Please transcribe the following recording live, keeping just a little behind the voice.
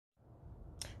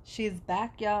She's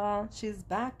back, y'all. She's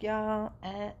back, y'all.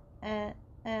 Eh, eh.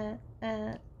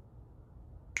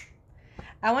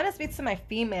 I want to speak to my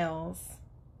females.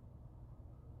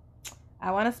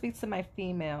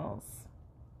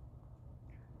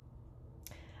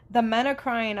 The men are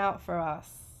crying out for us.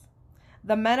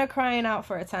 The men are crying out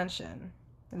for attention.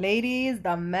 Ladies,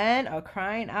 the men are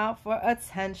crying out for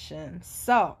attention.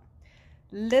 So,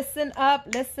 listen up,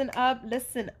 listen up,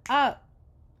 listen up.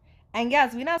 And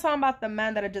yes, we're not talking about the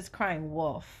men that are just crying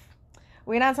wolf.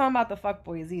 We're not talking about the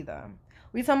fuckboys either.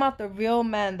 We're talking about the real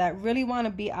men that really want to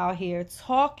be out here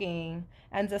talking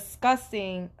and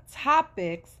discussing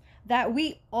topics that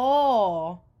we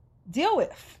all deal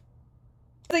with.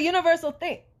 It's a universal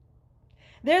thing.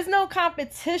 There's no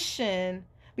competition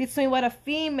between what a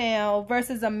female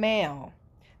versus a male.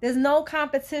 There's no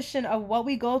competition of what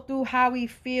we go through, how we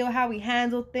feel, how we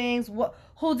handle things,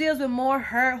 who deals with more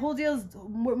hurt, who deals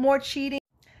with more cheating.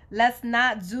 Let's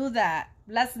not do that.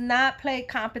 Let's not play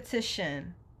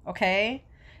competition, okay?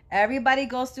 Everybody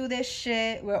goes through this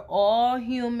shit. We're all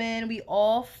human. We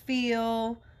all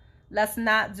feel. Let's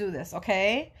not do this,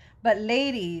 okay? But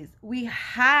ladies, we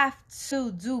have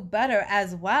to do better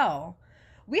as well.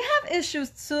 We have issues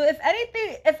too. If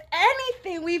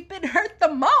anything, we've been hurt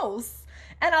the most.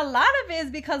 And a lot of it is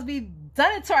because we've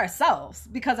done it to ourselves.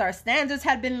 Because our standards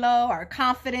had been low, our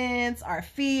confidence, our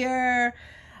fear,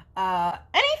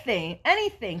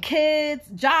 anything. Kids,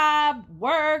 job,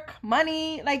 work,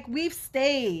 money. Like, we've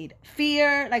stayed.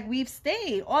 Fear, like, we've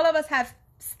stayed. All of us have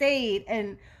stayed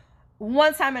in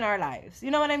one time in our lives. You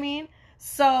know what I mean?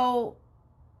 So,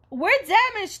 we're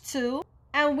damaged too.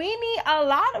 And we need a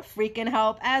lot of freaking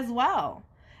help as well.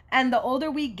 And the older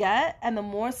we get and the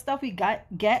more stuff we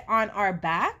get on our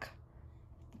back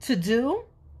to do,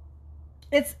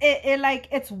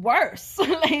 it's worse.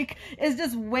 Like, it's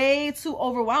just way too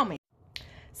overwhelming.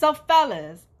 So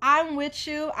fellas, I'm with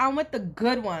you. I'm with the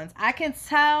good ones. I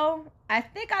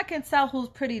think I can tell who's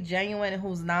pretty genuine and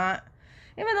who's not.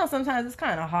 Even though sometimes it's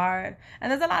kind of hard.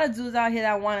 And there's a lot of dudes out here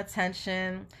that want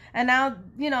attention. And now,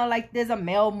 like, there's a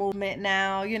male movement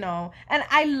now, And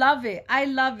I love it.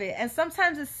 And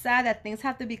sometimes it's sad that things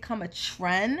have to become a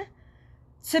trend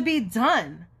to be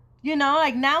done.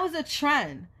 Like, now is a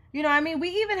trend. You know what I mean? We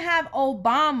even have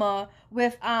Obama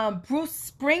with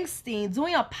Bruce Springsteen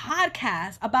doing a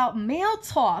podcast about male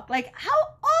talk. Like, how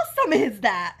awesome is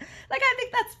that? Like, I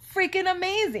think that's freaking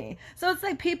amazing. So it's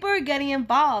like people are getting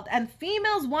involved, and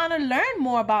females want to learn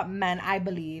more about men, I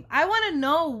believe. I want to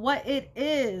know what it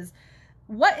is.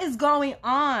 What is going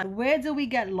on? Where do we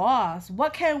get lost?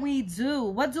 What can we do?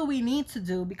 What do we need to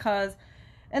do? Because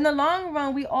in the long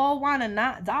run, we all want to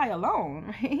not die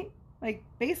alone, right? Like,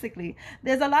 basically,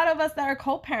 there's a lot of us that are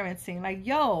co-parenting. Like,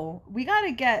 yo, we got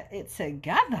to get it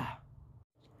together.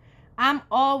 I'm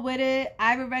all with it.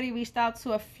 I've already reached out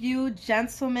to a few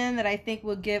gentlemen that I think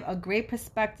will give a great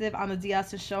perspective on the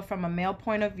DLC show from a male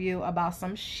point of view about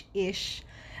some ish.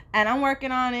 And I'm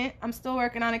working on it. I'm still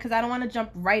working on it because I don't want to jump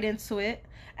right into it.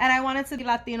 And I want it to be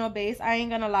Latino based. I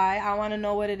ain't going to lie. I want to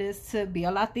know what it is to be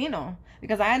a Latino.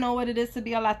 Because I know what it is to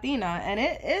be a Latina. And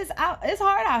it's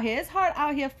hard out here. It's hard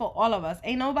out here for all of us.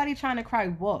 Ain't nobody trying to cry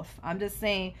wolf. I'm just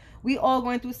saying, we all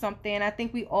going through something. And I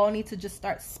think we all need to just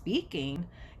start speaking.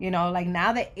 Like,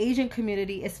 now the Asian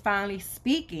community is finally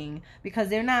speaking. Because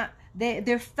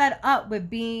they're fed up with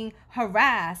being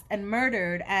harassed and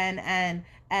murdered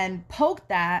and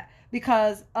poked at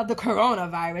because of the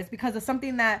coronavirus. Because of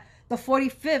something that the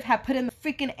 45th had put in the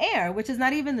freaking air. Which is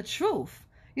not even the truth.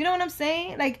 You know what I'm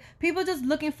saying? Like, people just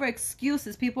looking for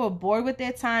excuses. People are bored with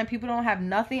their time. People don't have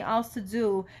nothing else to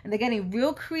do. And they're getting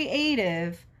real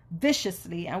creative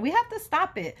viciously. And we have to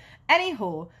stop it.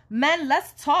 Anywho, men,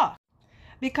 let's talk.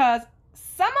 Because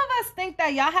some of us think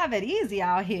that y'all have it easy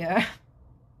out here.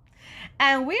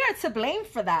 And we are to blame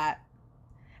for that.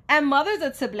 And mothers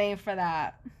are to blame for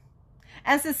that.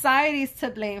 And society's to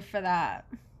blame for that.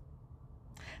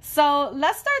 So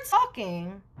let's start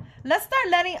talking. Let's start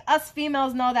letting us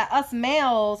females know that us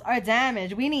males are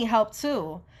damaged. We need help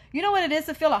too. You know what it is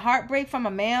to feel a heartbreak from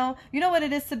a male? You know what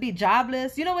it is to be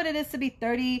jobless? You know what it is to be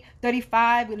 30,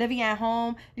 35, living at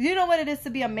home? You know what it is to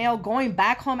be a male going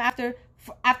back home after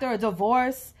a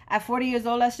divorce at 40 years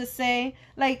old, let's just say?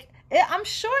 Like, I'm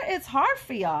sure it's hard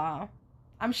for y'all.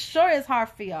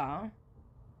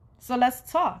 So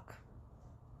let's talk.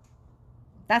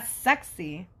 That's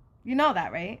sexy. You know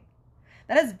that, right?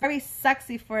 That is very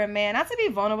sexy for a man. Not to be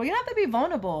vulnerable. You don't have to be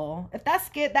vulnerable. If that's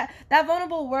scared, that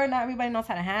vulnerable word, not everybody knows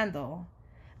how to handle.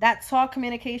 That talk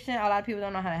communication, a lot of people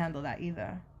don't know how to handle that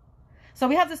either. So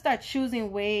we have to start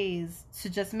choosing ways to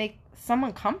just make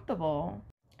someone comfortable.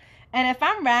 And if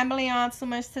I'm rambling on too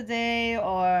much today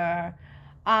or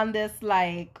on this,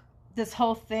 like, this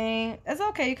whole thing, it's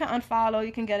okay. You can unfollow,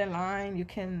 you can get in line, you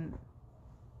can,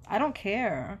 I don't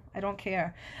care. I don't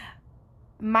care.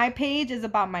 My page is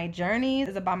about my journey,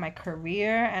 is about my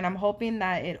career, and I'm hoping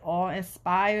that it all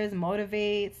inspires,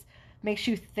 motivates, makes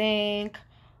you think,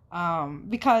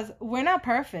 because we're not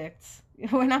perfect.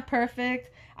 We're not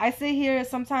perfect. I sit here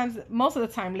sometimes, most of the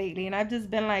time lately, and I've just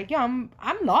been like, yo, I'm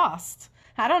lost.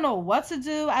 I don't know what to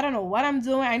do. I don't know what I'm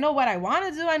doing. I know what I want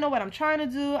to do. I know what I'm trying to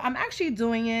do. I'm actually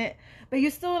doing it, but you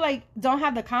still like don't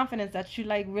have the confidence that you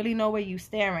like really know where you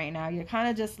stand right now. You're kind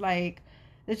of just like,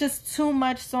 there's just too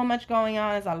much, so much going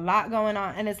on. There's a lot going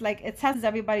on. And it's like, it tests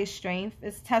everybody's strength.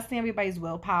 It's testing everybody's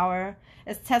willpower.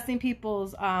 It's testing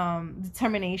people's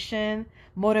determination,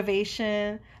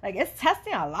 motivation. Like, it's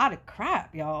testing a lot of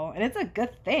crap, y'all. And it's a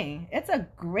good thing. It's a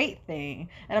great thing.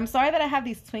 And I'm sorry that I have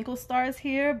these twinkle stars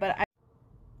here, but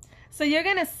so you're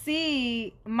going to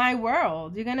see my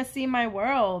world. You're going to see my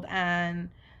world. And,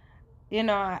 you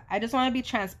know, I just want to be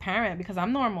transparent because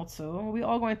I'm normal too. We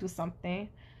all going through something,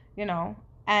 you know.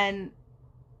 And,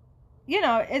 you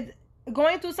know, it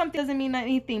going through something doesn't mean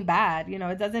anything bad. You know,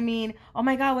 it doesn't mean, oh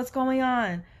my God, what's going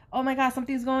on? Oh my God,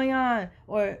 something's going on.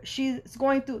 Or she's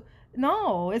going through.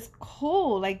 No, it's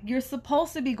cool. Like, you're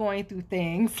supposed to be going through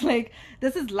things. Like,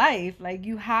 this is life. Like,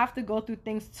 you have to go through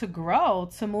things to grow,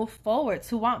 to move forward,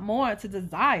 to want more, to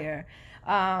desire.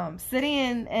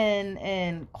 Sitting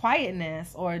in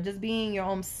quietness or just being in your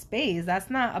own space, that's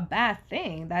not a bad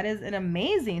thing. That is an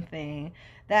amazing thing.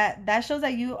 That shows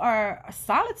that you are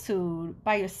solitude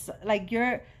by yourself. Like,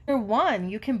 you're one.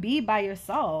 You can be by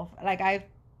yourself. Like,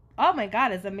 oh my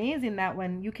God, it's amazing that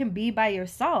when you can be by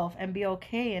yourself and be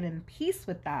okay and in peace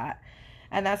with that.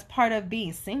 And that's part of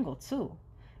being single too,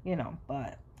 you know.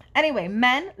 But anyway,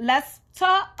 men, let's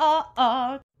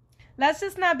talk. Let's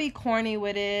just not be corny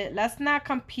with it. Let's not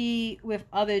compete with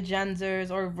other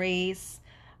genders or race.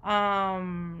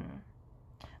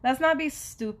 Let's not be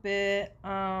stupid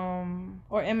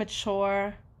or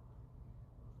immature.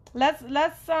 Let's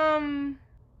I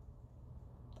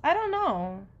don't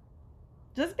know.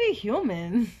 Just be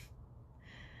human.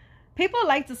 People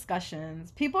like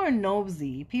discussions. People are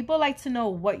nosy. People like to know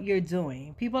what you're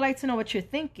doing. People like to know what you're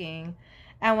thinking.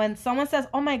 And when someone says,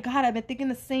 oh my God, I've been thinking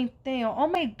the same thing, or oh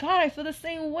my God, I feel the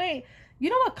same way, you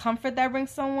know what comfort that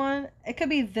brings someone? It could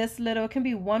be this little. It can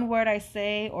be one word I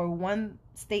say or one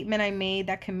statement I made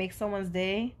that can make someone's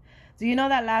day. Do you know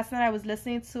that last night I was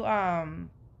listening to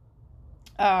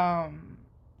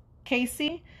Case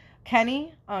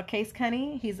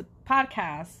Kenny? He's a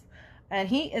podcast and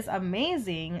he is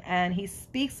amazing and he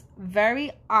speaks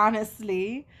very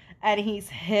honestly and he's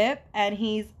hip and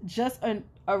he's just a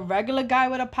regular guy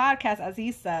with a podcast, as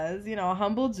he says, you know, a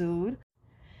humble dude.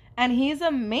 And he's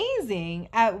amazing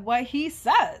at what he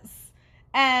says.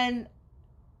 And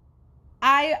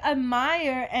I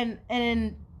admire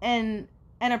and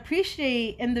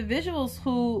appreciate individuals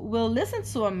who will listen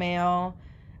to a male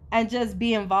and just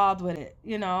be involved with it,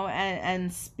 you know,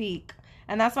 and speak.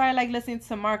 And that's why I like listening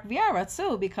to Mark Vieira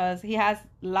too, because he has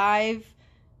live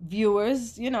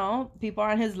viewers, you know, people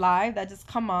on his live that just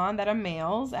come on that are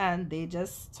males and they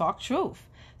just talk truth.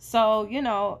 So, you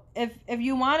know, if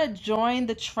you want to join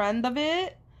the trend of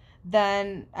it,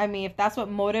 then, I mean, if that's what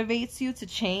motivates you to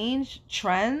change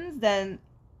trends, then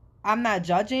I'm not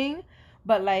judging.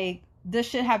 But, like, this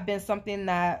should have been something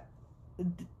that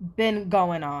been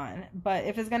going on. But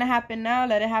if it's going to happen now,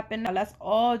 let it happen now. Let's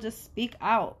all just speak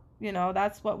out. You know,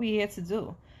 that's what we're here to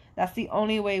do. That's the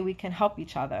only way we can help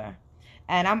each other.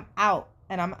 And I'm out.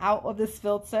 And I'm out of this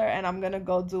filter. And I'm going to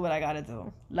go do what I got to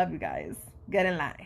do. Love you guys. Get in line.